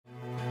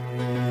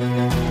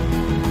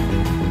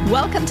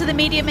Welcome to the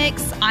Media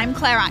Mix. I'm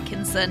Claire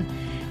Atkinson.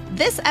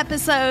 This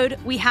episode,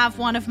 we have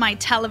one of my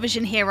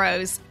television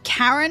heroes,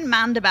 Caryn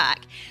Mandabach.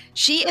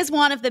 She is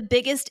one of the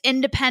biggest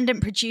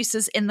independent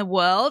producers in the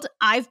world.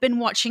 I've been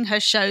watching her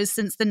shows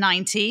since the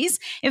 90s.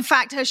 In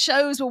fact, her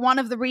shows were one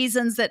of the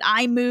reasons that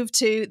I moved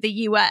to the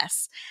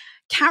US.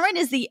 Caryn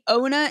is the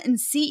owner and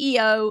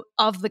CEO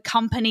of the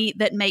company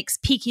that makes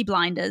Peaky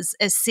Blinders,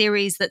 a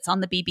series that's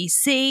on the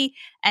BBC.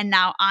 And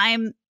now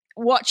I'm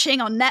watching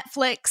on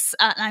Netflix,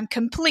 and I'm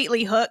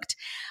completely hooked.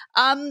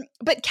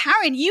 But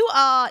Caryn, you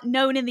are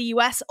known in the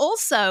US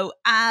also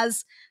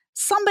as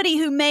somebody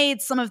who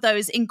made some of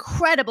those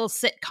incredible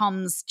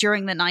sitcoms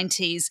during the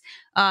 90s.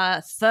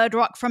 Third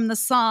Rock from the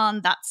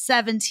Sun, that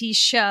 70s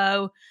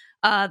show.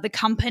 The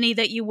company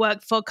that you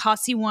worked for,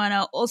 Carsey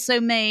Werner,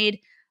 also made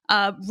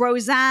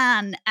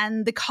Roseanne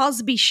and The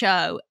Cosby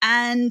Show,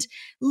 and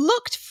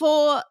looked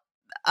for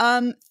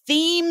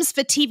themes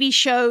for TV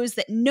shows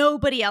that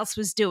nobody else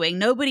was doing.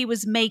 Nobody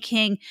was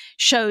making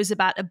shows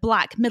about a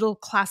Black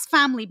middle-class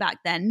family back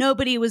then.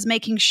 Nobody was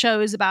making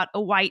shows about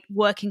a white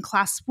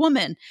working-class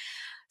woman.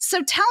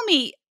 So tell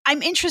me,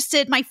 I'm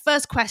interested, my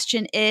first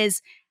question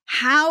is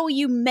how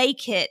you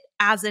make it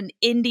as an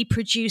indie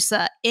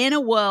producer in a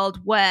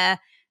world where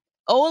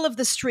all of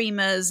the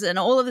streamers and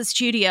all of the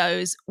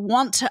studios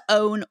want to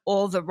own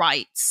all the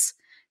rights.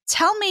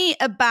 Tell me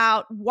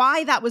about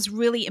why that was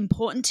really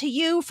important to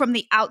you from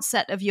the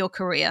outset of your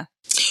career.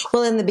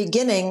 Well, in the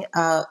beginning,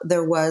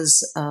 there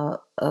was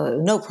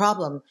no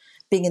problem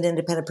being an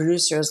independent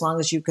producer as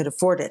long as you could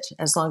afford it,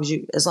 as long as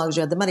you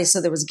had the money.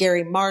 So there was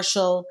Gary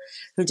Marshall,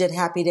 who did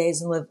Happy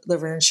Days and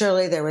Laverne and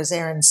Shirley. There was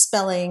Aaron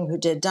Spelling, who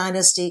did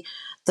Dynasty.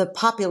 The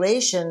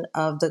population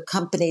of the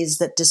companies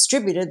that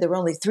distributed, there were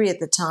only 3 at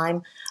the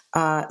time.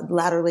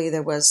 Latterly,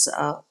 there was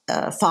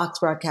Fox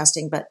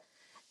Broadcasting, but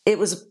it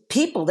was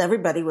people.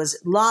 A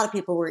lot of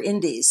people were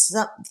indies.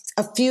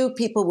 A few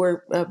people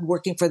were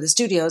working for the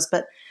studios,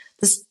 but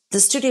the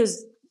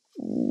studios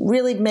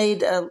really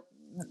made a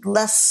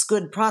less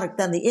good product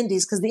than the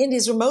indies because the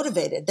indies were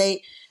motivated.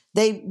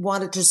 They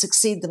wanted to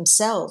succeed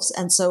themselves.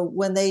 And so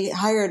when they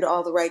hired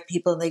all the right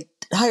people and they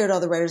hired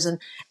all the writers, and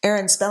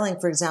Aaron Spelling,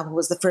 for example,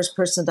 was the first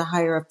person to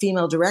hire a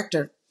female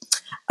director,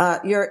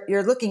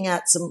 you're looking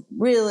at some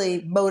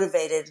really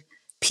motivated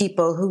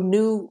people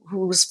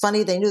who was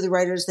funny. They knew the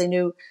writers. They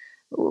knew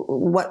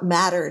what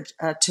mattered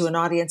to an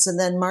audience. And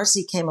then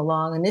Marcy came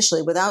along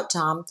initially without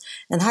Tom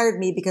and hired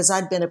me because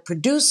I'd been a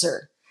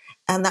producer.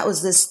 And that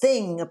was this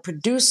thing. A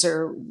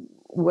producer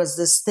was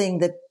this thing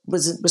that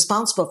was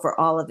responsible for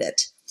all of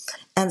it.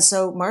 And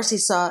so Marcy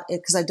saw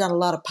it because I'd done a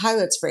lot of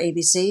pilots for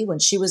ABC when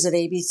she was at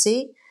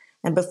ABC.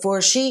 And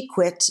before she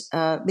quit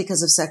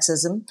because of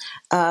sexism,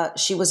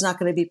 she was not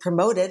going to be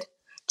promoted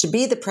to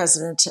be the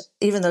president,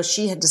 even though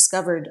she had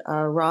discovered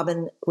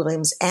Robin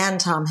Williams and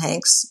Tom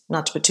Hanks,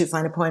 not to put too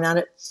fine a point on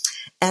it,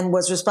 and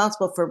was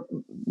responsible for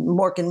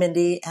Mork and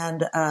Mindy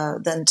and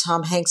then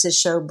Tom Hanks's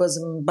show,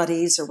 Bosom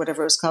Buddies, or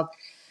whatever it was called.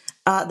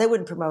 They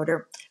wouldn't promote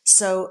her.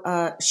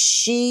 So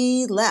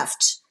she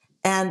left.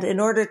 And in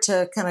order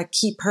to kind of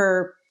keep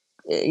her,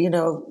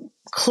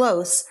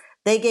 close,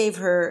 they gave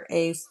her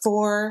a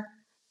 4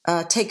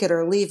 take it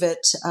or leave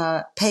it,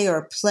 pay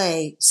or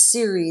play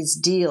series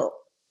deal.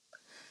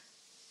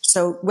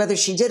 So whether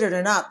she did it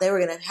or not, they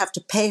were going to have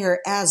to pay her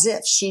as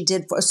if she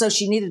did. So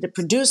she needed a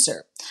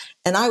producer.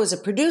 And I was a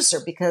producer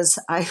because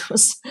I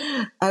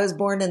was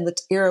born in the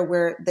era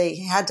where they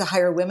had to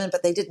hire women,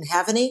 but they didn't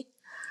have any.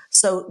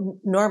 So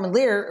Norman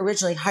Lear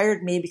originally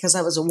hired me because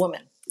I was a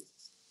woman.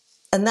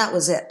 And that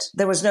was it.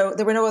 There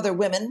were no other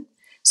women.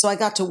 So I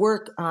got to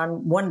work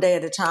on one day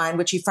at a time,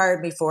 which he fired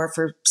me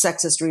for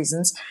sexist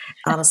reasons,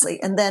 honestly.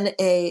 And then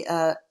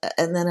a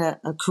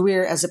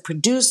career as a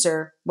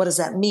producer. What does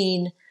that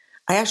mean?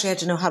 I actually had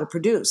to know how to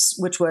produce,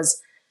 which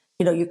was,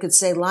 you could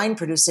say line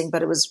producing,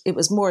 but it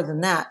was more than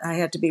that. I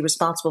had to be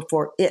responsible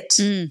for it.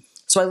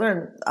 So I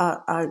learned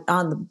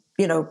on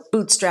the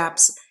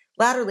bootstraps.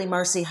 Latterly,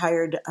 Marcy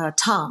hired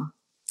Tom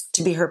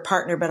to be her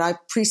partner, but I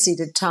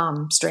preceded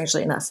Tom,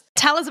 strangely enough.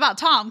 Tell us about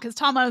Tom, because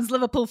Tom owns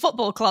Liverpool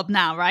Football Club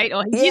now, right?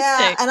 Or he used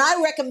to. And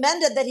I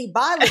recommended that he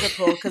buy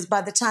Liverpool because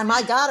by the time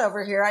I got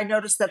over here, I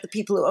noticed that the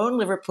people who own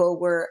Liverpool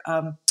were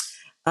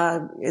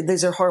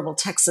these are horrible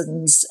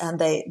Texans, and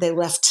they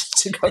left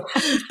to go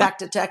back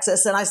to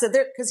Texas. And I said,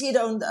 because he'd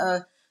owned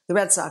the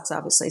Red Sox,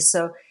 obviously.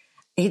 So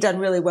he'd done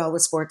really well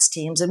with sports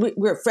teams. And we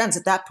were friends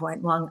at that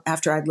point, long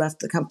after I'd left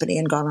the company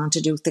and gone on to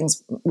do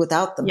things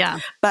without them. Yeah.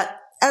 But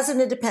as an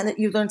independent,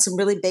 you learn some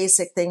really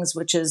basic things,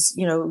 which is,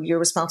 you're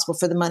responsible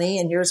for the money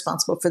and you're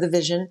responsible for the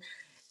vision.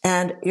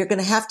 And you're going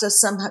to have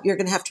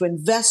to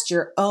invest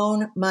your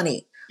own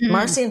money.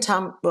 Marcy and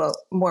Tom, well,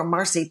 more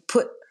Marcy,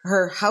 put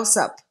her house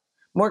up,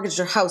 mortgaged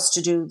her house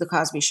to do the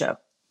Cosby Show.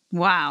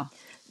 Wow.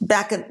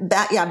 Back in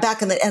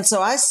and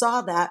so I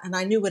saw that and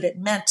I knew what it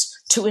meant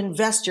to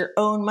invest your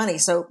own money.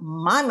 So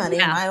my money,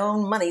 my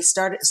own money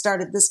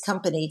started this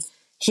company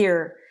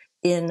here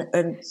and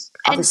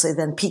obviously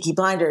then Peaky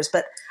Blinders,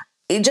 but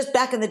just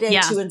back in the day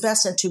to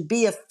invest and to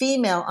be a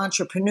female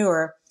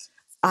entrepreneur,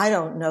 I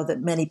don't know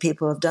that many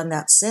people have done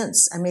that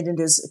since. I mean, it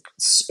is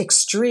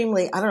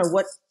extremely, I don't know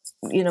what,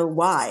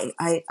 why.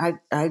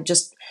 I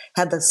just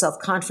had the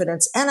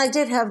self-confidence, and I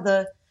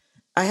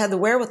had the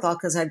wherewithal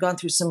because I'd gone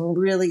through some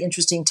really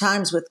interesting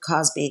times with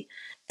Cosby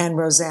and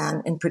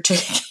Roseanne in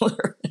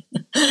particular.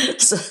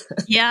 So,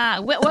 Yeah,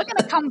 we're going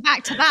to come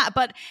back to that,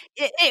 but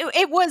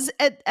it was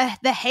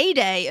the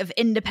heyday of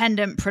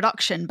independent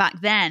production back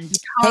then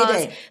because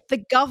heyday. the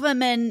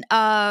government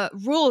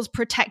rules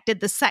protected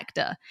the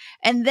sector.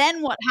 And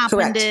then what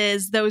happened Correct.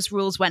 is those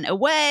rules went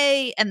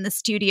away and the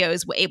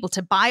studios were able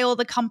to buy all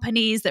the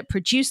companies that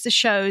produce the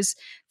shows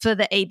for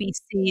the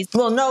ABCs.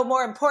 Well, no,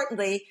 more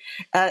importantly,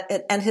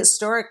 and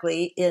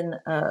historically in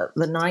the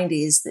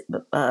 90s,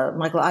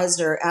 Michael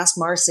Eisner asked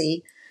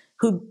Marcy,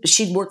 who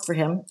she'd worked for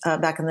him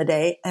back in the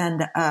day,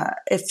 and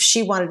if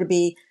she wanted to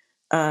be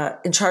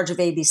in charge of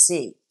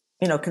ABC,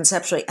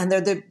 conceptually. And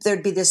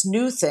there'd be this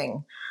new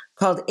thing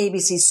called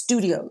ABC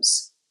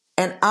Studios.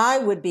 And I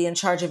would be in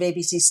charge of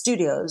ABC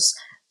Studios.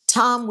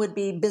 Tom would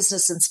be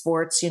business and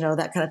sports,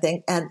 that kind of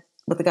thing, and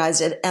what the guys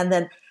did. And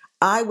then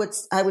I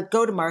would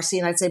go to Marcy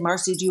and I'd say,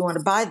 Marcy, do you want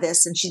to buy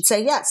this? And she'd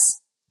say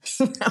yes.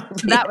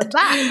 That was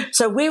that.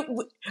 So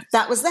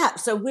that was that.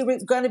 So we were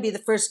going to be the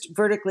first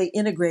vertically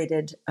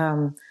integrated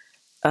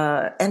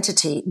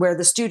entity where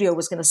the studio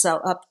was going to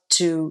sell up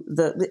to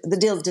the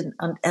deal didn't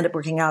end up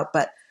working out,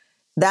 but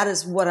that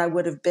is what I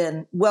would have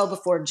been well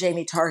before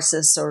Jamie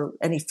Tarsis or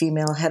any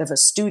female head of a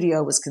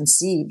studio was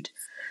conceived.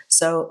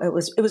 So it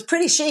was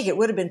pretty chic. It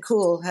would have been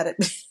cool had it,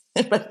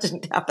 but it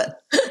didn't happen.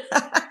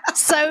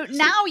 So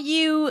now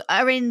you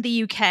are in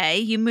the UK.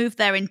 You moved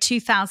there in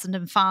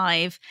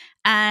 2005,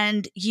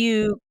 and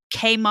you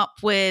came up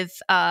with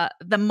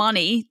the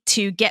money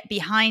to get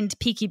behind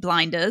Peaky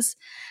Blinders.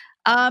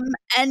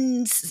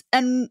 And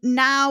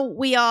now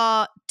we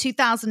are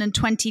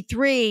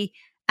 2023,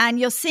 and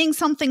you're seeing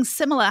something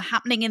similar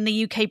happening in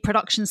the UK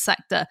production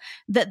sector,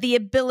 that the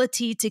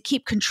ability to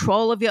keep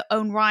control of your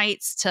own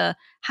rights, to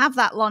have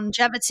that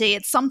longevity,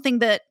 it's something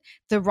that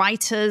the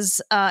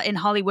writers in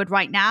Hollywood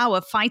right now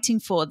are fighting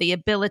for, the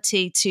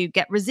ability to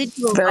get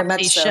residuals off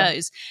these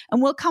shows.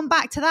 And we'll come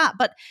back to that.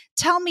 But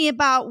tell me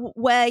about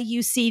where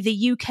you see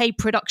the UK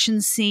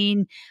production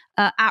scene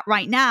at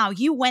right now.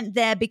 You went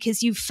there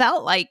because you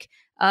felt like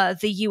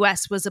the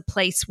US was a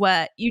place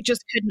where you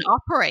just couldn't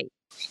operate.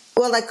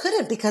 Well, I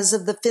couldn't because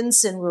of the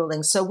FinCEN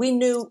ruling. So we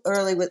knew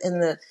early in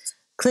the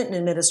Clinton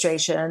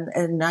administration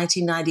in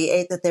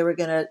 1998 that they were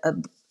going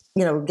to,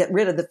 get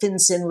rid of the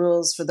FinCEN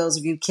rules. For those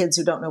of you kids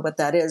who don't know what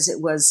that is,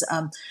 it was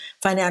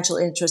financial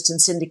interest and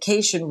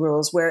syndication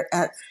rules, where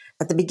at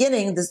the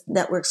beginning, the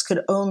networks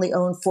could only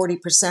own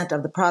 40%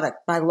 of the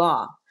product by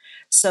law.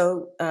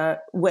 So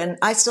when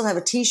I still have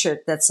a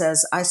T-shirt that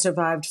says, I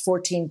survived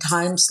 14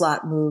 time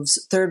slot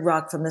moves, third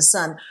rock from the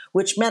sun,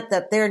 which meant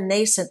that their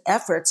nascent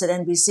efforts at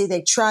NBC,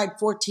 they tried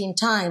 14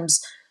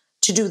 times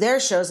to do their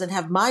shows and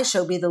have my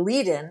show be the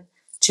lead-in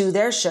to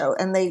their show.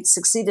 And they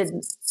succeeded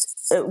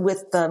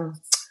with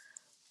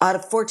out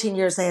of 14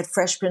 years, they had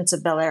Fresh Prince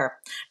of Bel-Air.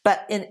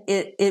 But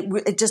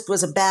it just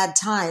was a bad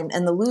time.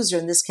 And the loser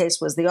in this case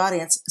was the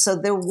audience. So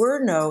there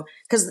were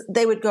because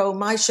they would go,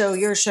 my show,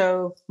 your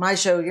show, my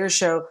show, your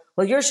show.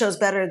 Well, your show's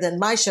better than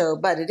my show,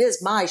 but it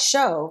is my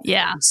show.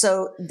 Yeah.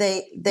 So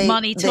they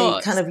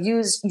kind of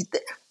used,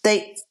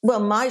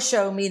 my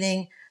show,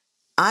 meaning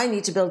I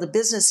need to build a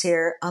business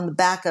here on the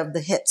back of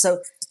the hit.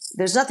 So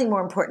there's nothing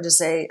more important to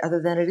say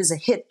other than it is a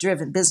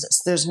hit-driven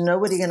business. There's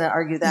nobody going to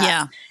argue that.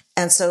 Yeah.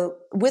 And so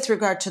with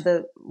regard to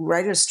the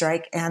writer's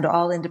strike and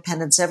all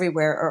independents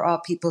everywhere are all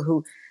people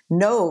who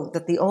know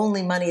that the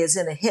only money is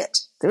in a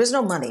hit. There is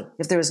no money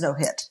if there is no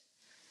hit.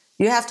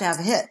 You have to have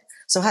a hit.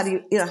 So how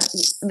do you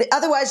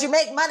otherwise you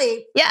make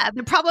money. Yeah.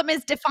 The problem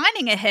is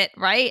defining a hit,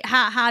 right?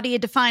 How do you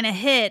define a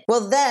hit?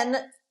 Well, then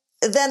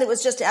it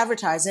was just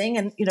advertising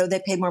and,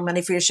 they paid more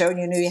money for your show and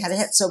you knew you had a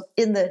hit. So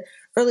in the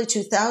early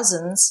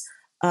 2000s,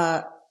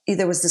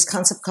 there was this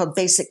concept called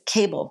basic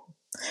cable.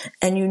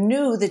 And you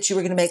knew that you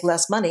were going to make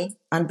less money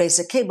on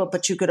basic cable,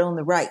 but you could own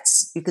the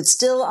rights. You could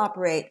still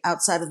operate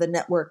outside of the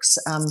network's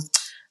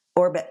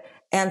orbit.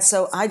 And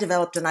so I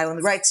developed and I owned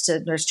the rights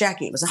to Nurse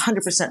Jackie. It was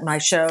 100% my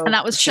show. And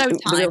that was Showtime.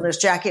 The real Nurse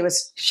Jackie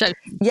was Showtime.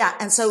 Yeah.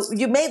 And so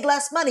you made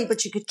less money,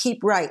 but you could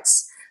keep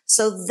rights.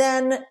 So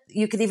then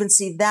you could even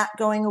see that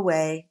going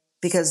away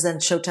because then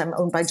Showtime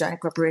owned by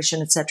Giant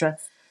Corporation, et cetera.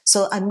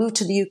 So I moved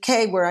to the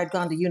UK where I'd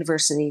gone to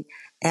university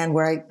and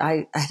where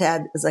I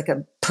had like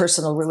a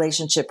personal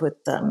relationship with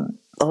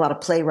a lot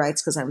of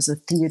playwrights because I was a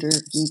theater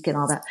geek and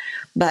all that.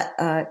 But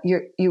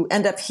you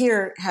end up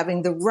here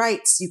having the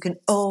rights. You can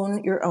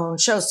own your own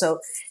show.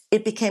 So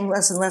it became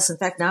less and less. In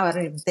fact, now I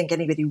don't even think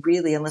anybody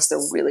really, unless they're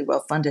really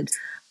well funded,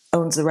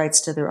 owns the rights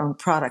to their own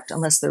product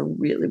unless they're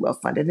really well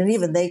funded. And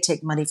even they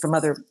take money from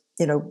other,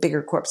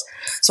 bigger corps.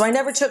 So I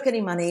never took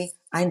any money.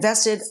 I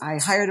invested. I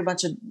hired a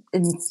bunch of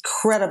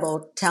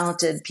incredible,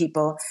 talented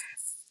people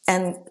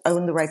and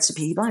owned the rights to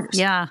Peaky Blinders.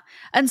 Yeah.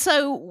 And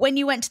so when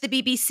you went to the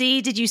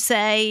BBC, did you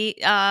say,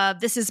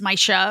 this is my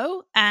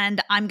show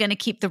and I'm going to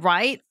keep the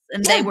rights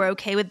and they were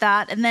okay with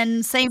that. And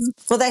then same.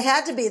 Well, they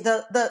had to be.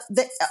 There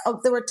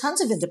were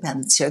tons of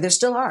independents here. There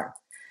still are.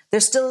 There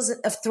still is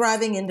a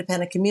thriving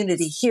independent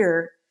community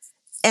here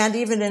and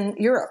even in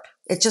Europe.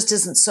 It just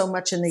isn't so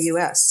much in the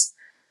U.S.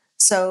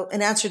 So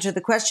in answer to the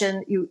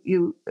question,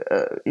 you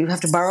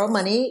have to borrow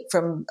money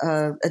from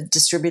a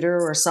distributor,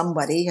 or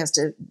somebody has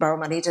to borrow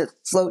money to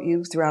float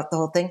you throughout the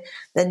whole thing.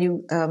 Then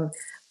you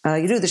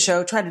do the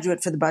show, try to do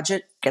it for the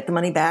budget, get the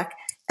money back.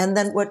 And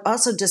then what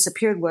also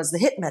disappeared was the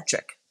hit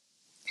metric.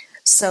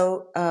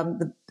 So,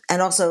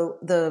 and also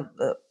the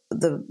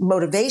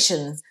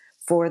motivation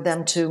for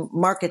them to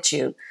market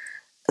you.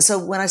 So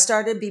when I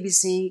started,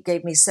 BBC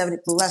gave me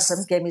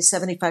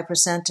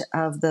 75%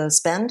 of the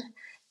spend.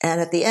 And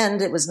at the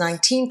end, it was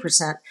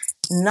 19%.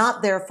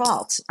 Not their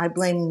fault. I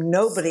blame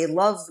nobody.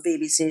 Love the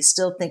BBC.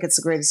 Still think it's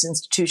the greatest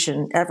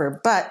institution ever.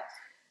 But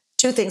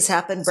two things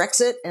happened: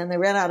 Brexit, and they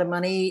ran out of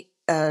money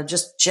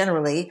just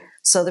generally.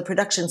 So the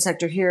production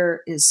sector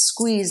here is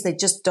squeezed. They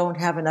just don't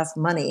have enough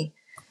money.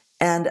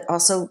 And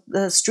also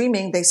the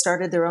streaming, they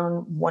started their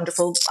own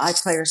wonderful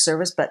iPlayer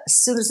service. But as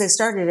soon as they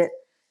started it,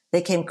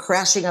 they came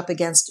crashing up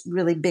against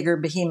really bigger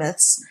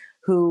behemoths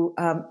who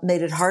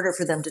made it harder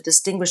for them to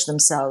distinguish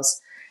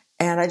themselves.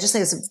 And I just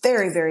think it's a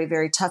very, very,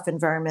 very tough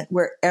environment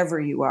wherever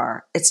you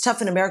are. It's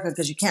tough in America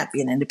because you can't be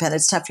an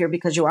independent. It's tough here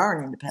because you are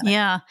an independent.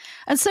 Yeah.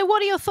 And so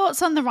what are your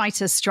thoughts on the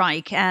writers'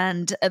 strike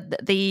and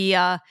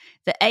the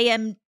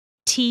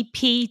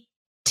AMTP?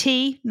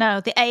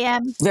 The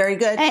AM. Very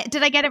good.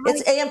 Did I get it right?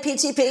 It's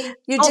AMPTP.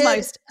 You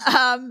almost.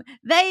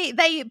 did.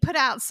 They put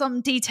out some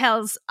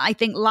details, I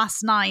think,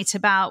 last night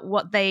about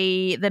what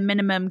the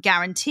minimum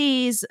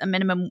guarantees, a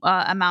minimum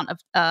amount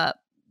of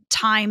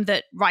time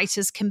that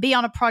writers can be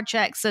on a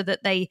project, so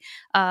that they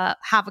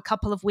have a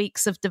couple of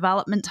weeks of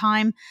development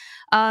time.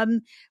 Why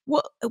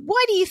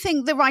do you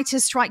think the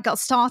writers' strike got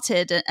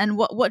started, and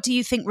what do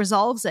you think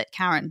resolves it,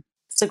 Caryn?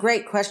 It's a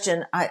great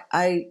question.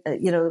 I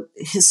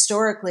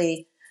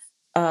historically,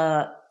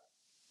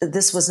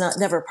 this was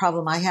never a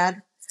problem I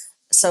had.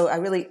 So I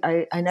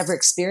never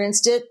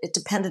experienced it. It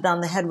depended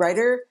on the head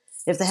writer.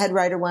 If the head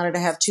writer wanted to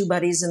have two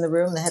buddies in the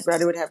room, the head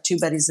writer would have two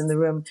buddies in the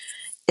room.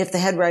 If the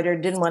head writer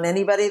didn't want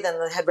anybody, then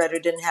the head writer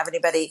didn't have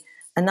anybody.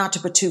 And not to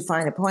put too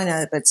fine a point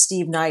on it, but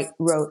Steve Knight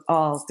wrote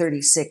all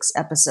 36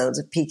 episodes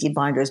of Peaky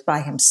Blinders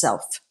by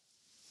himself.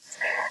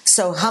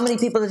 So how many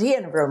people did he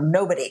in the room?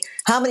 Nobody.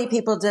 How many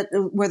people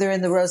were there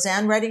in the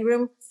Roseanne writing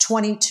room?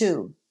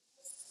 22.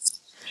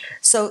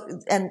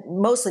 So, and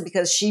mostly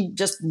because she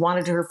just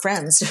wanted her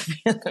friends to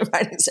be in the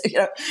writing,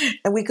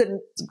 and we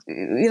couldn't,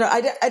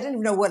 I didn't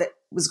even know what it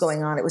was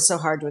going on. It was so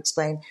hard to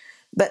explain.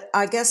 But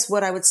I guess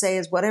what I would say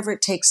is whatever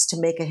it takes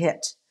to make a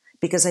hit,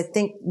 because I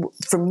think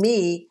for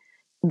me,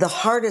 the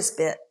hardest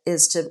bit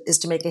is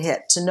to make a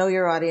hit, to know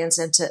your audience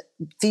and to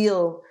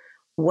feel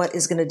what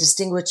is going to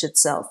distinguish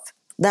itself.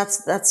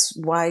 That's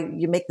why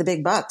you make the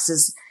big bucks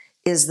is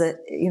that,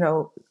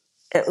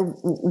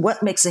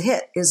 what makes a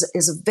hit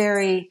is a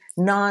very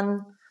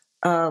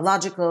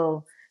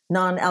non-logical,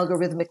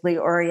 non-algorithmically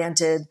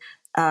oriented.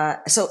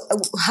 So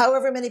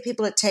however many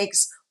people it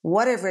takes,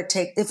 whatever it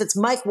takes, if it's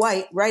Mike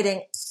White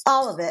writing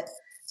all of it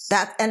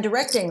and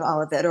directing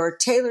all of it, or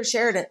Taylor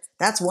Sheridan,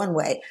 that's one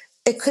way.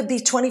 It could be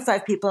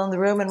 25 people in the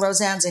room and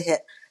Roseanne's a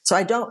hit. So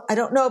I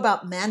don't know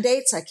about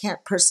mandates. I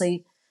can't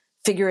personally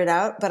figure it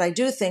out, but I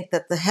do think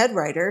that the head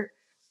writer,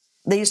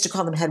 they used to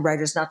call them head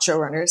writers, not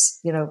showrunners,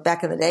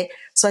 back in the day.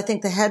 So I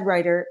think the head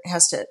writer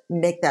has to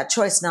make that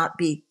choice, not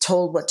be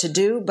told what to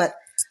do. But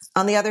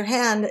on the other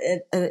hand,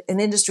 an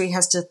industry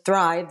has to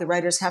thrive. The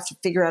writers have to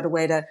figure out a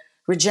way to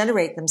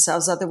regenerate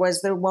themselves.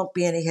 Otherwise, there won't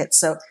be any hits.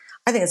 So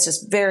I think it's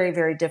just very,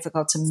 very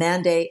difficult to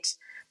mandate.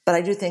 But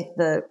I do think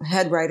the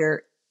head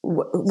writer,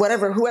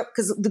 whoever,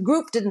 because the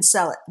group didn't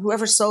sell it,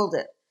 whoever sold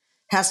it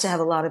has to have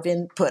a lot of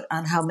input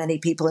on how many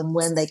people and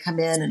when they come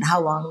in and how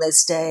long they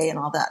stay and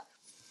all that.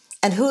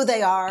 And who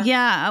they are.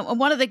 Yeah.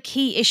 One of the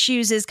key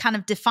issues is kind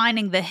of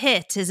defining the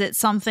hit. Is it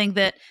something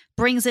that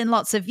brings in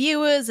lots of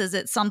viewers? Is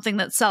it something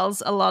that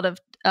sells a lot of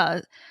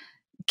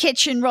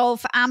kitchen roll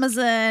for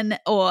Amazon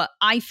or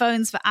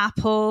iPhones for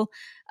Apple?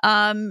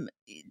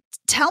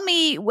 Tell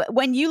me,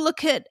 when you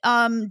look at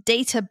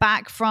data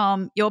back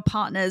from your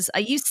partners,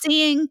 what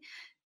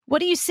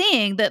are you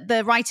seeing that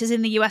the writers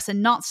in the US are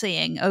not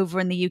seeing over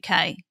in the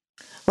UK?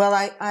 Well,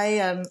 I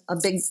am I'm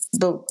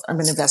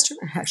an investor,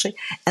 actually,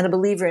 and a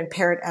believer in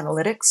Parrot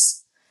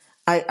Analytics.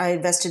 I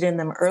invested in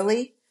them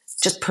early,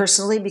 just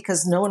personally,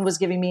 because no one was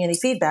giving me any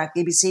feedback.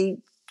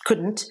 BBC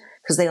couldn't,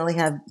 because they only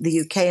have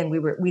the UK, and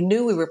we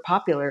knew we were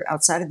popular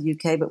outside of the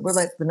UK, but we're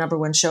like the number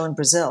one show in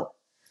Brazil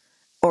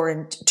or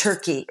in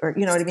Turkey, or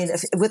you know what I mean?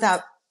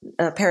 Without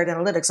Parrot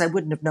Analytics, I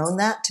wouldn't have known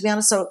that, to be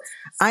honest. So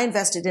I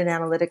invested in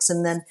analytics,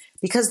 and then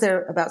because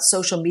they're about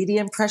social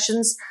media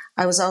impressions,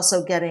 I was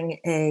also getting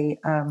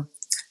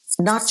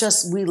not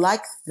just we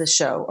like the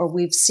show or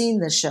we've seen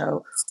the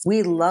show,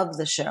 we love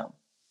the show.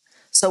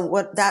 So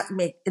what that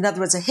in other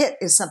words, a hit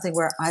is something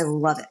where I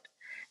love it.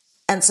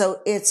 And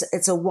so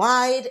it's a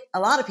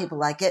lot of people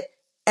like it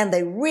and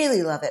they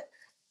really love it.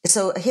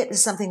 So a hit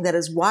is something that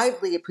is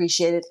widely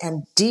appreciated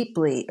and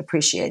deeply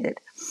appreciated.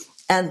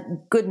 And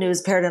good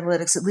news, Parrot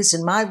Analytics, at least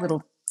in my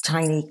little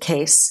tiny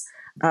case,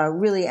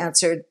 really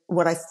answered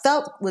what I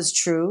felt was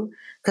true,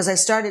 because I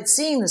started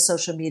seeing the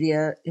social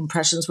media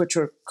impressions, which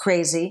were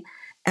crazy.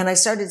 And I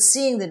started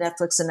seeing the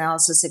Netflix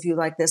analysis, if you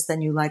like this,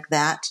 then you like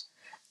that,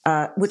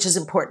 which is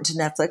important to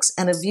Netflix.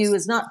 And a view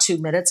is not 2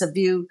 minutes. A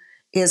view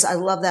is, I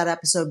love that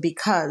episode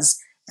because,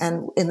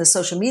 and in the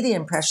social media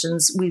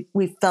impressions,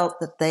 we felt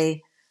that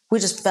we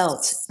just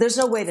felt. There's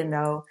no way to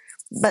know,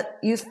 but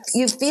you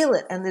feel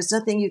it. And there's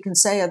nothing you can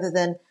say other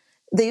than,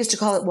 they used to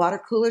call it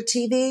water cooler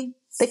TV.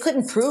 They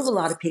couldn't prove a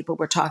lot of people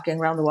were talking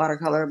around the water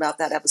cooler about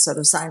that episode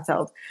of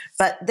Seinfeld,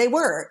 but they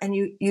were, and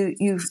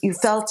you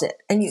felt it,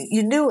 and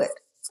you knew it.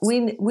 We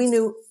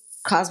knew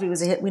Cosby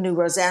was a hit. We knew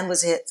Roseanne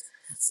was a hit.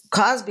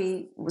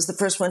 Cosby was the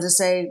first one to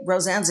say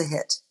Roseanne's a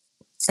hit,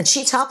 and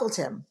she toppled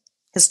him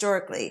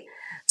historically.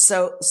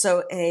 So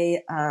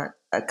a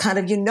kind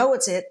of,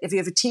 it's a hit if you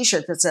have a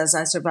T-shirt that says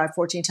 "I survived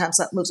 14 times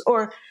that moves,"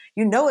 or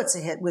it's a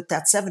hit with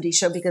that '70s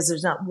show, because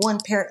there's not one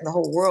parent in the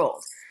whole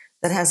world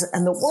that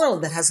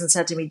hasn't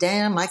said to me,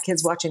 "Damn, my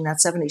kid's watching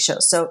that '70s show."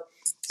 So,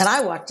 and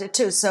I watched it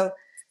too. So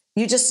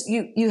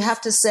you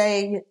have to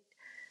say,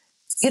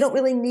 you don't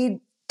really need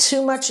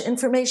too much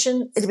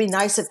information. It'd be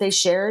nice if they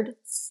shared.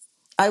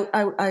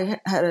 I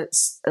had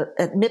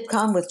at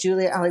MIPCOM with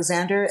Julia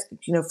Alexander,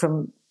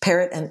 from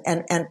Parrot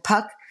and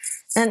Puck.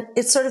 And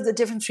it's sort of the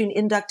difference between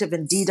inductive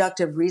and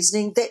deductive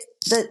reasoning.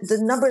 The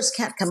numbers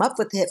can't come up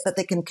with hit, but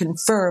they can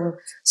confirm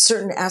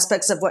certain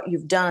aspects of what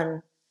you've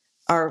done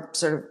are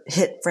sort of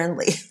hit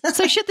friendly.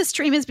 So should the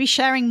streamers be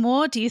sharing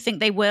more? Do you think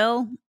they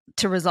will,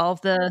 to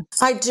resolve the...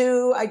 I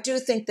do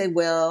think they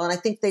will. And I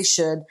think they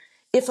should,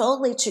 if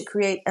only to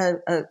create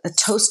a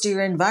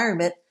toastier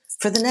environment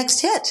for the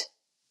next hit.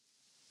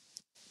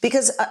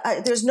 Because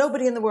there's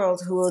nobody in the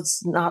world who will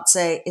not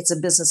say it's a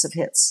business of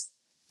hits.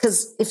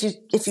 Because if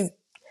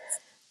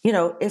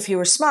you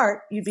were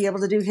smart, you'd be able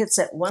to do hits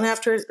at one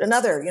after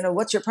another.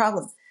 What's your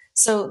problem?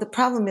 So the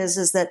problem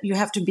is that you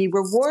have to be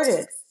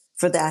rewarded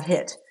for that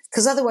hit.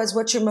 Because otherwise,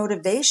 what's your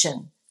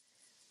motivation?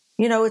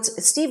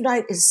 Steve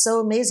Knight is so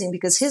amazing,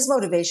 because his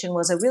motivation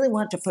was, I really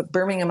want to put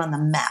Birmingham on the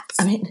map.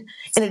 I mean,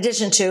 in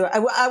addition to,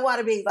 I want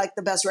to be like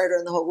the best writer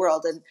in the whole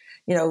world and,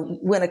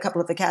 win a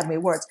couple of Academy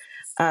Awards.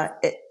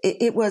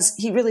 It was,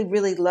 he really,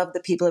 really loved the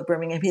people of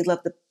Birmingham. He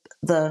loved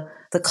the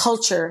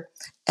culture,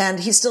 and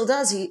he still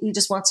does. He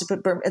just wants to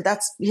put Birmingham.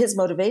 That's his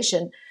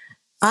motivation.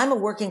 I'm a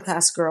working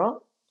class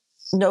girl.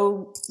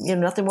 No,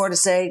 nothing more to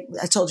say.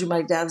 I told you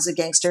my dad was a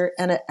gangster,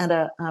 and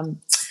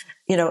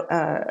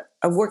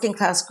a working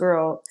class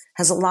girl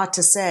has a lot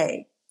to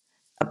say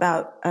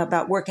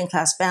about working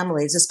class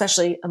families,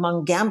 especially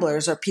among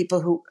gamblers or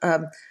people who,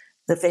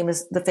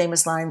 the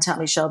famous line,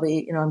 Tommy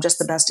Shelby, I'm just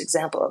the best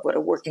example of what a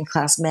working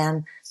class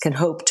man can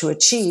hope to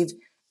achieve.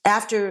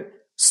 After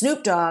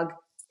Snoop Dogg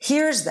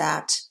hears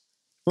that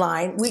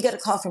line, we get a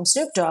call from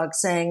Snoop Dogg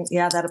saying,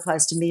 yeah, that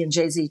applies to me and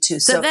Jay-Z too.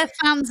 So they're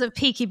fans of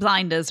Peaky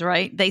Blinders,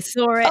 right? They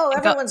saw it. Oh,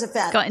 everyone's a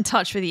fan. Got in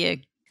touch with you.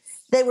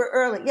 They were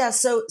early. Yeah.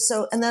 So,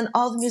 and then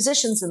all the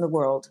musicians in the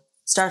world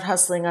start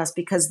hustling us,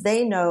 because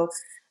they know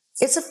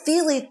it's a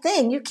feely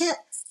thing. You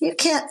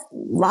can't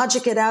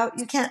logic it out.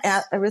 You can't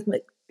add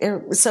arithmetic.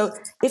 So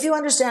if you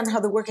understand how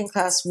the working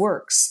class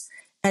works,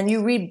 and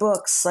you read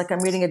books, like I'm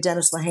reading a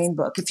Dennis Lehane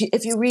book,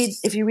 if you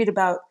read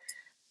about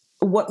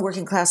what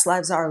working class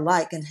lives are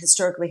like and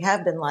historically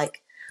have been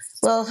like,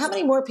 well, how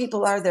many more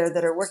people are there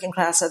that are working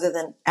class other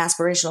than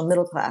aspirational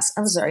middle class?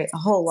 I'm sorry, a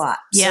whole lot.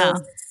 Yeah.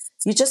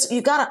 So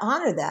you got to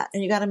honor that,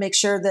 and you got to make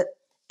sure that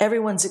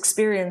everyone's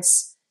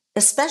experience,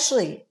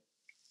 especially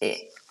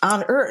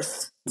on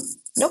Earth,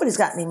 nobody's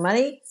got any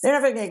money. They're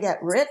never going to get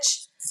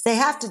rich. They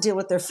have to deal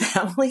with their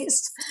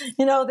families.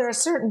 There are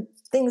certain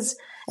things,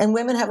 and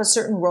women have a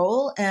certain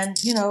role, and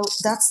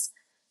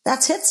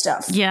that's hit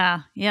stuff.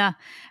 Yeah, yeah.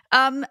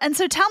 And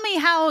so tell me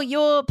how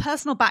your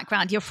personal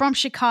background. You're from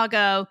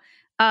Chicago.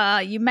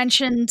 You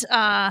mentioned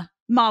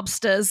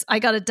mobsters. I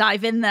got to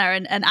dive in there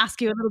and ask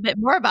you a little bit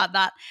more about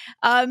that.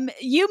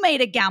 You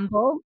made a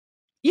gamble.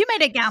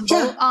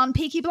 On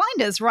Peaky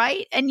Blinders,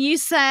 right? And you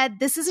said,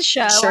 this is a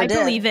show I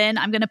believe in.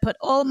 I'm going to put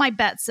all my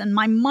bets and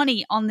my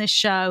money on this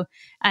show.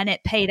 And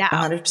it paid out.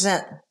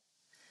 100%.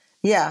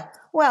 Yeah.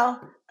 Well,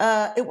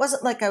 it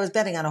wasn't like I was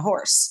betting on a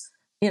horse.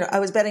 I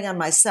was betting on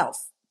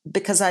myself,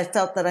 because I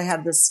felt that I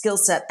had the skill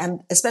set,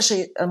 and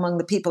especially among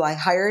the people I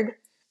hired,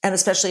 and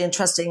especially in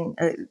trusting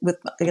with,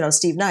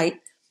 Steve Knight,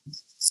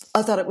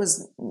 I thought it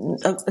was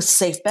a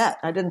safe bet.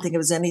 I didn't think it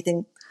was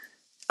anything.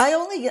 I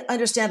only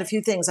understand a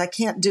few things. I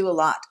can't do a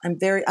lot.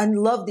 I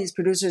love these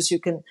producers who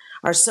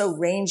are so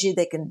rangy.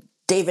 They can,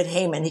 David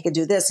Heyman, he can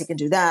do this, he can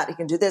do that, he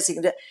can do this, he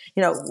can do,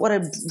 what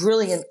a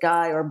brilliant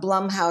guy. Or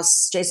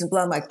Blumhouse, Jason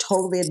Blum, I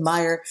totally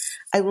admire.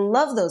 I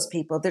love those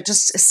people. They're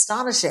just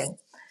astonishing.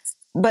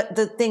 But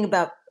the thing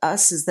about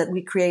us is that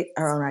we create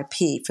our own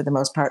IP for the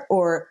most part,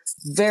 or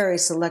very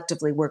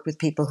selectively work with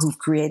people who've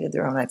created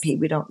their own IP.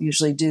 We don't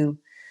usually do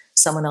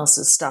someone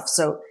else's stuff.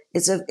 So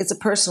It's a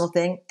personal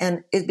thing.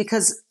 And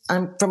because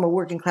I'm from a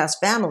working class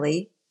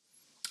family,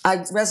 I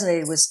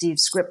resonated with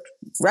Steve's script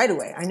right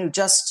away. I knew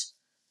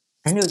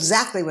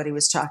exactly what he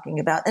was talking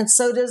about. And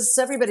so does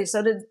everybody.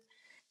 So did,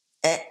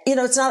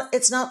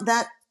 it's not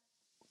that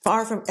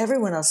far from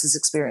everyone else's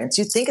experience.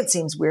 You think it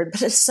seems weird,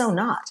 but it's so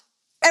not.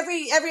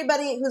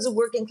 Everybody who's a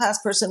working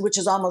class person, which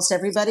is almost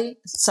everybody,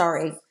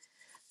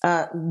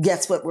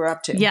 gets what we're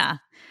up to. Yeah.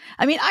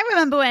 I mean, I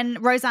remember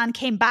when Roseanne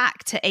came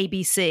back to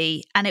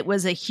ABC and it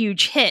was a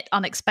huge hit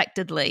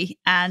unexpectedly.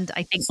 And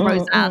I think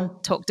Roseanne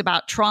talked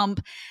about Trump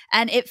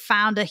and it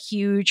found a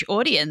huge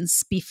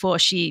audience before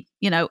she,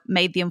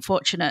 made the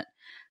unfortunate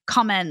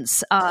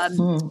comments,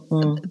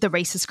 the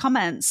racist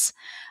comments.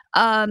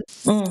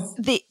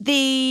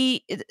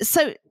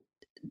 So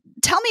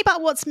tell me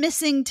about what's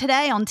missing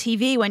today on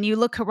TV when you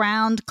look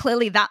around.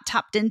 Clearly that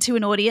tapped into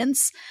an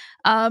audience.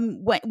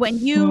 When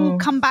you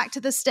come back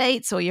to the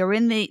States or you're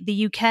in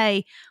the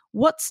UK,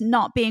 what's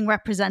not being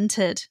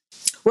represented?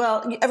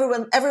 Well,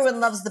 everyone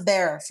loves the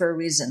bear for a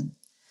reason.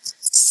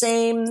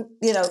 Same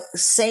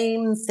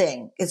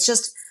thing. It's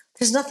just,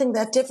 there's nothing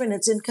that different.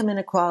 It's income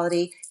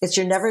inequality. It's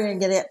you're never going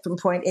to get it from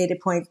point A to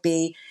point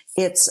B.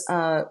 It's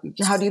how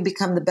do you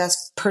become the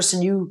best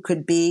person you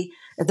could be?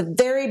 At the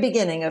very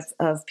beginning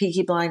of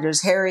Peaky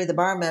Blinders, Harry, the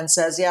barman,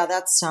 says, yeah,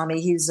 that's Tommy.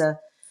 He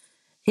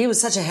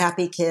was such a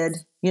happy kid.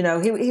 He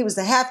was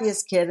the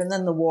happiest kid, and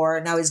then the war,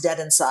 and now he's dead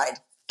inside.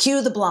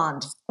 Cue the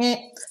blonde.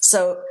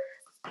 So,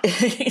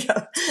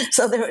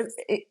 so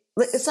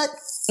it's not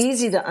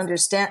easy to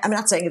understand. I'm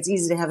not saying it's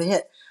easy to have a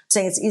hit. I'm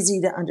saying it's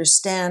easy to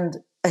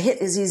understand. A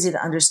hit is easy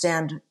to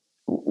understand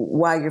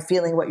why you're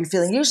feeling what you're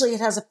feeling. Usually it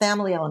has a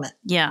family element.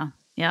 Yeah.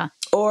 Yeah.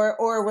 Or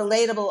a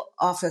relatable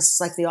office,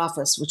 like The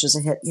Office, which is a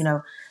hit,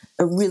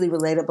 a really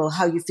relatable,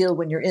 how you feel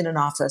when you're in an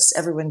office.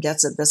 Everyone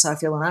gets it. That's how I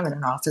feel when I'm in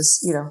an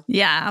office,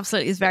 Yeah,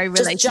 absolutely. It's very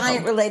relatable. Just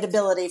giant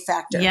relatability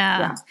factor.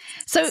 Yeah.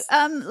 So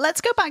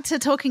let's go back to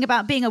talking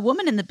about being a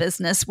woman in the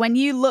business. When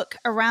you look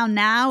around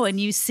now and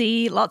you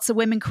see lots of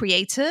women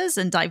creators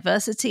and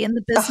diversity in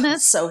the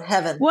business. So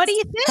heaven. What do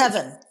you think?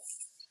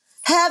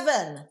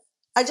 Heaven.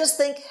 I just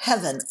think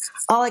heaven.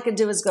 All I can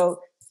do is go,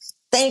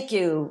 thank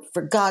you,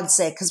 for God's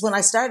sake. Because when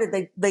I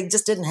started, they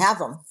just didn't have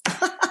them.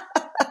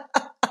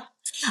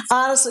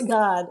 Honestly,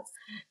 God,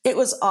 it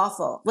was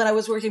awful. When I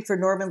was working for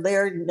Norman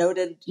Lear,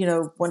 noted,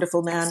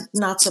 wonderful man,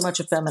 not so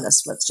much a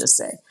feminist, let's just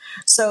say.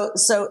 So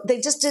they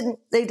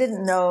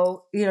didn't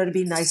know, to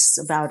be nice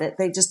about it.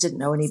 They just didn't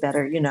know any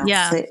better,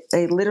 Yeah.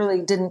 They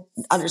literally didn't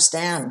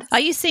understand. Are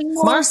you seeing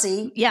more?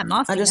 Marcy. Yeah,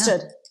 Marcy.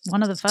 Understood. Yeah.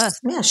 One of the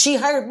first. Yeah, she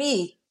hired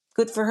me.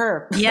 Good for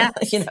her. Yeah.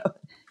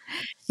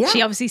 Yeah.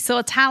 She obviously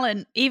saw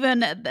talent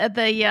even at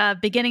the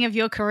beginning of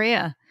your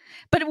career.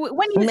 But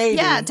when you,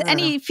 to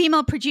any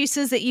female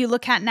producers that you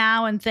look at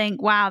now and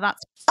think, wow,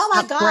 that's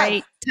God,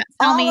 great.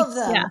 Tell me. Of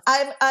them.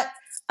 Yeah.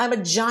 I'm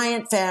a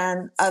giant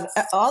fan of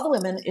all the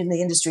women in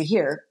the industry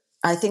here.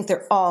 I think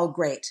they're all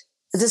great.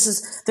 There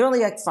are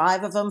only like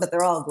 5 of them, but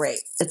they're all great.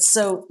 It's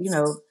so,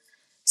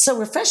 so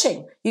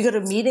refreshing. You go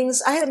to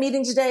meetings. I had a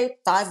meeting today,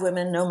 5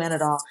 women, no men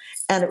at all.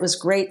 And it was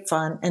great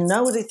fun. And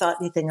nobody thought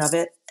anything of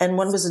it. And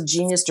one was a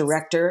genius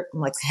director.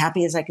 I'm like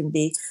happy as I can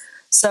be.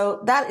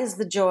 So that is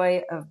the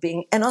joy of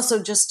being, and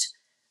also just,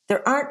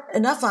 there aren't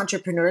enough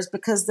entrepreneurs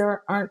because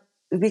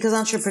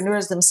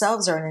entrepreneurs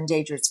themselves are an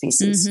endangered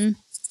species. Mm-hmm.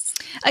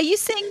 Are you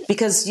seeing,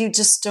 because you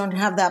just don't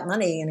have that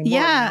money anymore?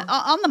 Yeah.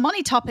 On the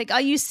money topic,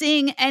 are you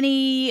seeing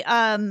any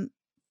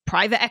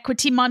private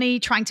equity money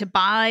trying to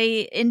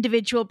buy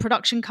individual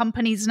production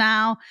companies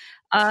now?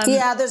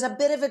 Yeah, there's a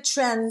bit of a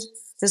trend.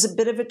 There's a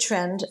bit of a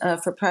trend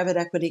for private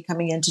equity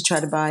coming in to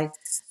try to buy,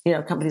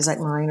 companies like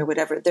mine or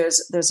whatever.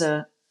 There's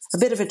a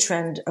bit of a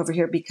trend over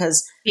here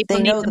because People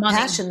they know the money.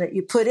 passion that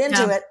you put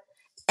into it,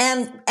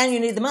 and you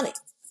need the money.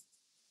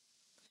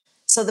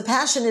 So the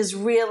passion is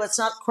real. It's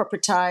not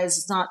corporatized.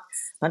 It's not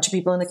a bunch of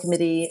people in a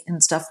committee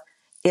and stuff.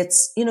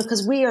 It's,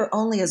 because we are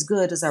only as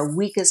good as our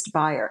weakest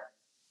buyer.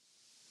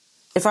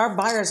 If our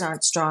buyers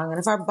aren't strong and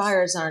if our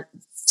buyers aren't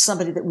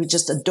somebody that we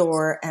just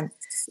adore, and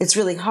it's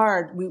really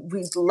hard,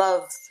 we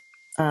love,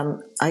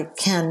 I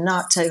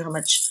cannot tell you how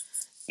much,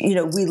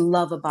 we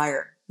love a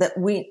buyer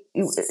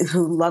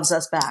who loves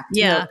us back.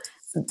 Yeah.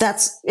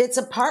 It's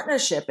a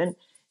partnership. And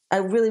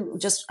I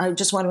just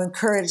want to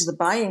encourage the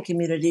buying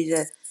community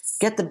to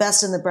get the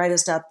best and the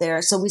brightest out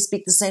there. So we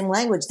speak the same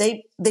language.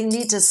 They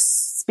need to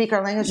speak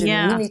our language,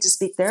 and we need to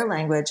speak their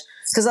language,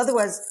 because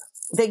otherwise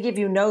they give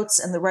you notes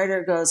and the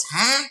writer goes,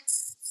 huh?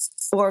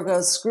 Or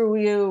goes, screw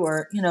you,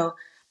 or,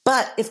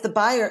 but if the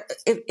buyer,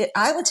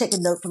 I would take a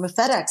note from a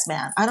FedEx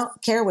man. I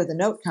don't care where the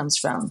note comes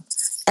from.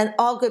 And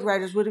all good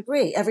writers would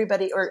agree.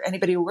 Everybody, or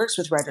anybody who works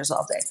with writers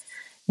all day,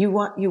 you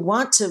want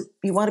to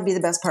be the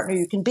best partner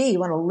you can be. You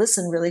want to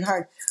listen really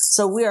hard.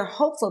 So we are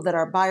hopeful that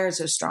our buyers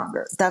are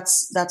stronger.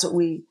 That's what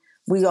we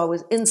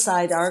always,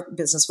 inside our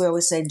business, we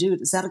always say,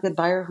 dude, is that a good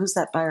buyer? Who's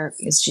that buyer?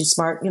 Is she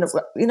smart?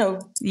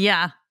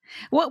 Yeah.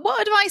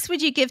 What advice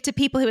would you give to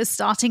people who are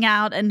starting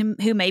out and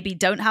who maybe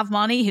don't have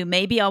money, who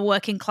maybe are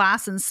working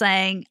class and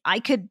saying, I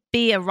could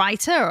be a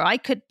writer or I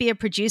could be a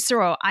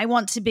producer or I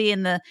want to be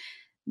in the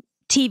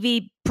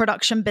TV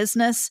production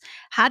business?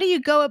 How do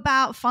you go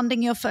about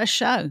funding your first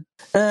show?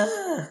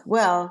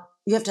 Well,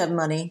 you have to have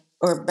money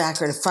or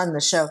backer to fund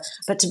the show.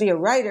 But to be a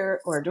writer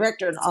or a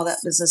director and all that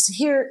business,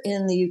 here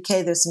in the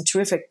UK, there's some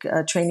terrific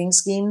training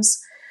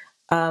schemes.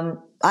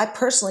 I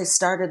personally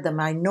started the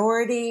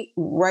Minority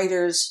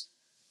Writers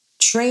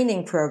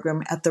Training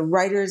Program at the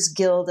Writers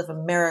Guild of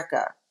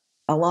America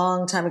a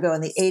long time ago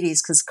in the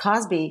 80s, because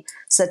Cosby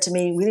said to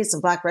me, we need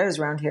some black writers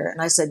around here.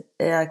 And I said,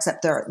 yeah,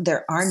 except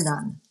there are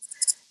none.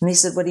 And he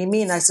said, what do you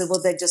mean? I said,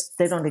 well, they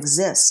don't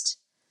exist.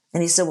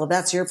 And he said, well,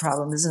 that's your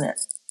problem, isn't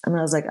it? And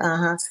I was like,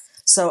 uh-huh.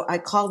 So I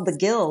called the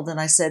Guild and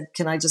I said,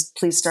 can I just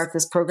please start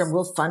this program?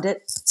 We'll fund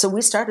it. So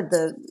we started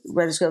the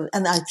Writers Guild.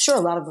 And I'm sure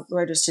a lot of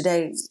writers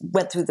today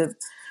went through the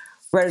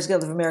Writers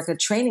Guild of America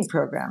training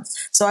program.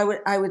 So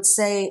I would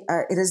say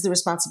it is the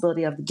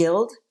responsibility of the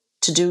Guild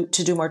to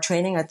do more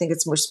training. I think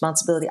it's a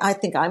responsibility. I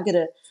think I'm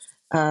going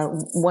to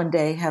one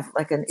day have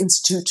like an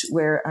institute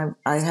where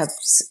I have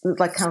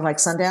like kind of like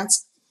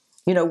Sundance,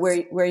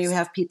 where you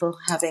have people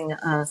having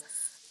a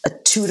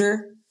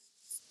tutor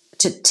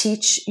to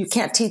teach. You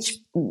can't teach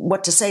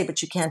what to say,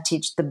 but you can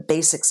teach the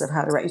basics of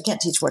how to write. You can't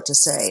teach what to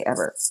say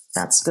ever.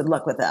 That's good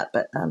luck with that.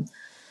 But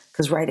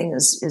because writing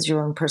is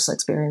your own personal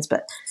experience.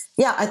 But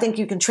yeah, I think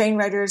you can train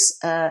writers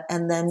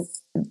and then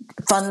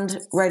fund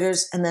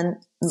writers. And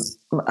then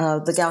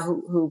the gal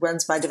who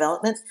runs my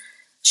development,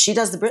 she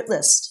does the Brit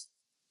list.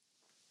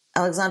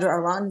 Alexandra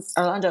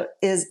Arlando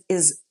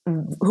is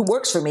who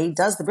works for me,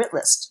 does the Brit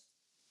list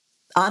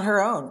on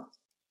her own.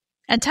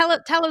 And tell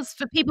us,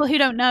 for people who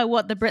don't know,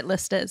 what the Brit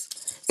list is.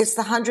 It's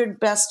the 100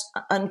 best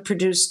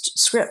unproduced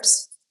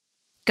scripts.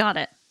 Got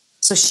it.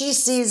 So she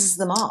sees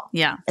them all.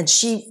 Yeah. And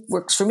she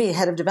works for me,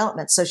 head of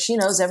development. So she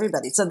knows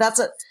everybody. So it's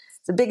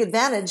a big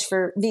advantage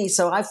for me.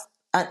 So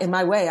in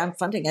my way, I'm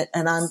funding it,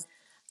 and I'm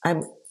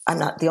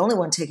not the only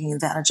one taking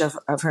advantage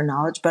of her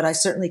knowledge, but I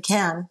certainly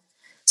can.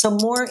 So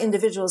more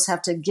individuals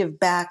have to give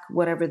back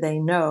whatever they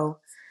know.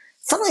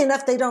 Funnily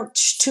enough, they don't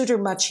tutor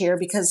much here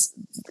because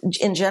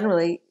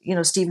generally,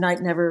 Steve Knight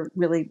never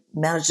really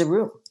managed a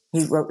room.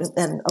 He wrote,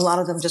 and a lot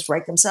of them just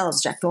write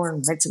themselves. Jack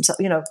Thorne writes himself,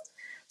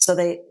 so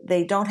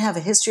they don't have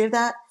a history of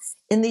that.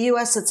 In the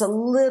US, it's a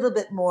little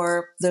bit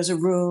more, there's a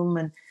room,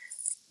 and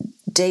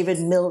David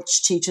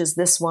Milch teaches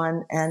this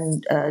one,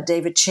 and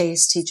David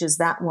Chase teaches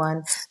that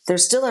one. There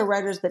still are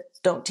writers that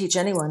don't teach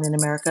anyone in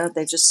America.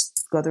 They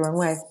just go their own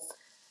way.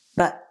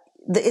 But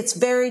it's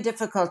very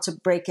difficult to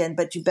break in,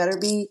 but you better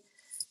be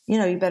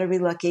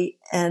lucky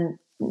and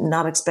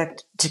not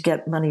expect to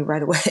get money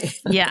right away.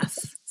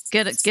 Yes.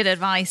 Good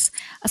advice.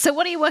 So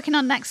what are you working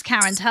on next,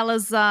 Caryn? Tell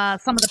us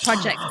some of the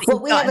projects that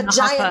you've got in the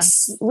hopper.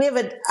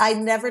 I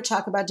never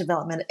talk about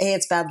development. A,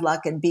 it's bad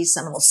luck, and B,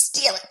 someone will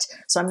steal it.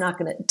 So I'm not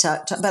going to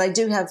talk, but I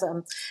do have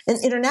an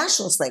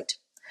international slate.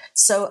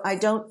 So I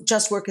don't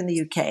just work in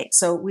the UK.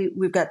 So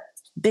we've got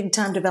big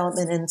time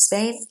development in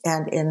Spain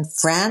and in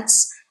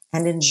France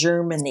and in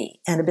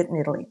Germany and a bit in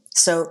Italy.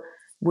 So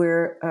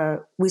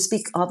we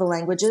speak all the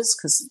languages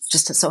because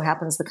just so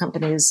happens the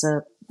company is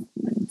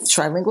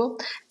trilingual,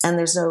 and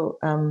there's no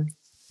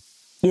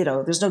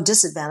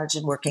disadvantage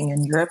in working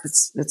in Europe.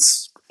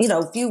 It's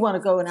if you want to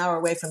go an hour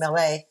away from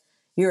LA,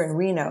 you're in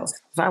Reno.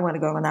 If I want to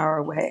go an hour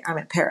away, I'm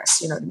in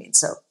Paris. You know what I mean?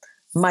 So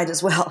might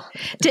as well.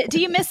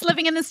 Do you miss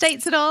living in the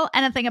States at all?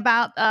 Anything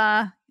about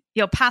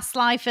your past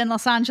life in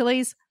Los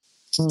Angeles?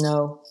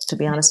 No, to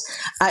be honest,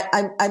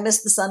 I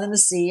miss the sun and the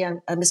sea.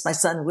 I miss my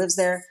son who lives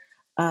there.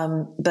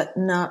 But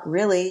not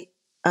really.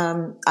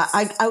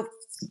 I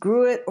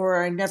outgrew it,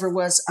 or I never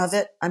was of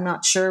it. I'm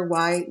not sure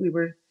why we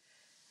were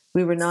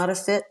not a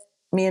fit,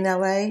 me in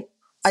LA.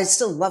 I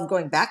still love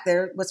going back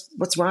there.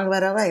 What's wrong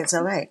about LA? It's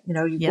LA.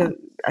 Go,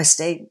 I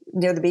stay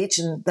near the beach,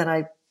 and then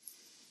I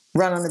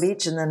run on the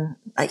beach, and then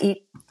I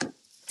eat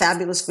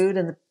fabulous food,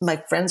 and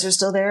my friends are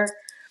still there.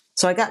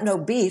 So I got no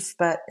beef,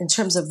 but in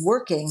terms of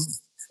working,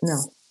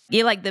 no.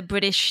 You like the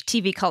British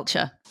TV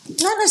culture?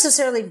 Not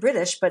necessarily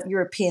British, but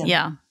European.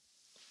 Yeah.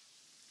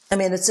 I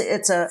mean, I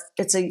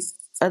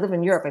live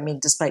in Europe. I mean,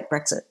 despite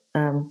Brexit.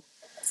 And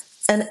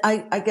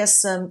I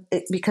guess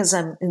because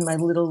I'm in my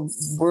little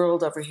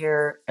world over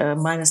here,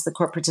 minus the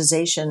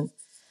corporatization,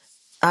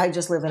 I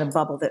just live in a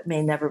bubble that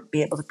may never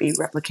be able to be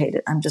replicated.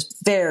 I'm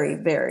just very,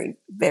 very,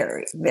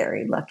 very,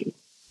 very lucky.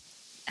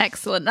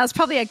 Excellent. That's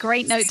probably a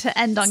great note to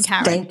end on,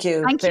 Caryn. Thank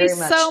you. Thank you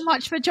so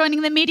much for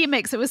joining the Media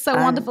Mix. It was so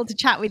wonderful to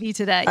chat with you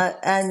today.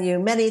 And you.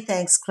 Many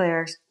thanks,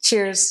 Claire.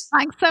 Cheers.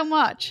 Thanks so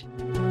much.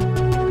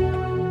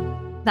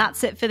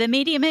 That's it for the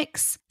Media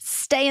Mix.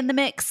 Stay in the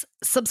mix.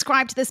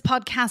 Subscribe to this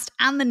podcast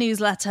and the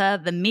newsletter,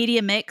 The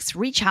Media Mix.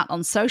 Reach out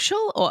on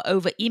social or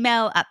over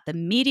email at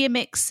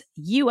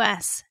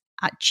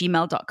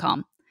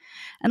themediamixus@gmail.com.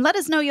 And let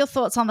us know your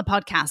thoughts on the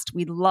podcast.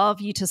 We'd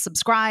love you to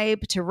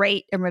subscribe, to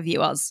rate and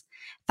review us.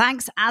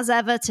 Thanks as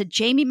ever to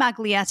Jamie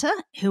Maglietta,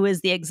 who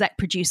is the exec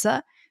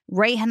producer,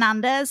 Ray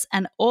Hernandez,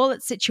 and all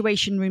at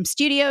Situation Room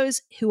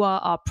Studios, who are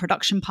our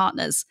production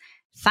partners.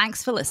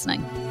 Thanks for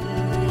listening.